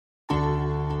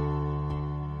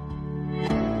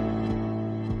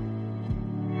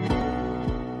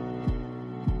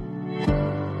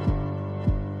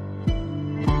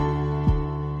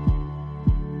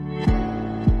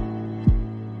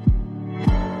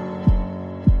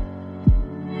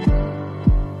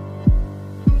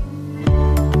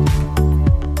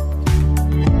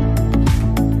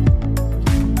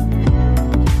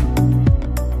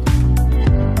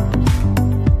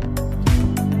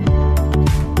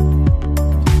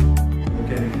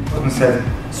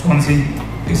said, Swansea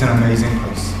is an amazing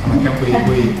place. And I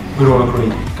think we'd all agree.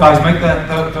 Guys, make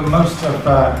the most of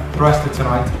the rest of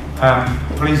tonight.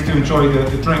 Please do enjoy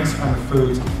the drinks and the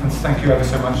food, and thank you ever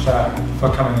so much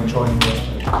for coming and joining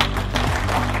me.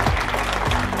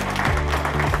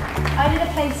 I did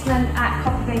a placement at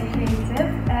Copy Creative.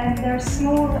 They're a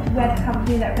small web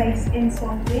company that are based in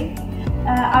Swansea.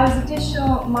 I was a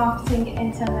digital marketing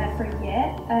intern there for a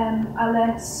year. I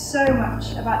learned so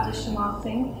much about digital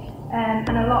marketing and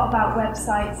a lot about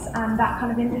websites and that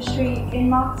kind of industry in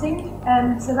marketing.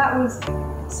 So that was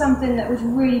something that was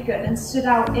really good and stood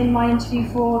out in my interview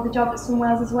for the job at SOM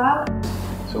Wales as well.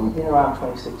 So we've been around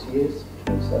 26 years,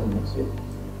 27 next year.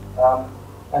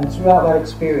 And throughout that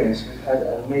experience, we've had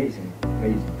amazing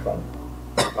fun.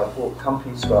 I've bought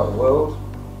companies throughout the world.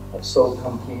 I've sold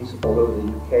companies all over the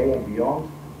UK and beyond.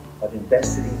 I've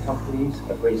invested in companies.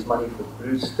 I've raised money for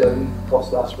Bluestone,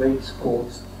 Cross Las Vegas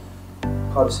Sports,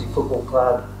 Privacy Football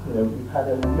Club. You know, we've had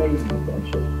an amazing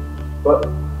adventure. But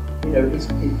you know,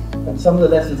 and some of the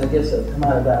lessons I guess that come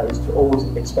out of that is to always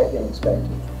expect the unexpected.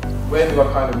 Where do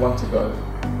I kind of want to go,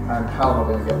 and how am I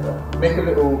going to get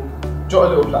there? Jot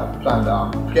a little plan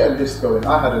down. Get a list going.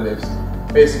 I had a list,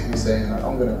 basically saying like,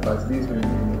 I'm going to apply to these many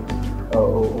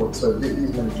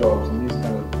these many jobs and these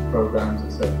kind of programs,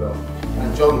 etc.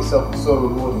 And the job itself is so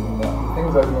rewarding in that the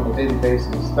things I do on a daily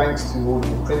basis, thanks to all of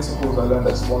the principles I learned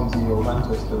at Swansea or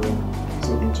Manchester and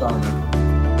sort of in China.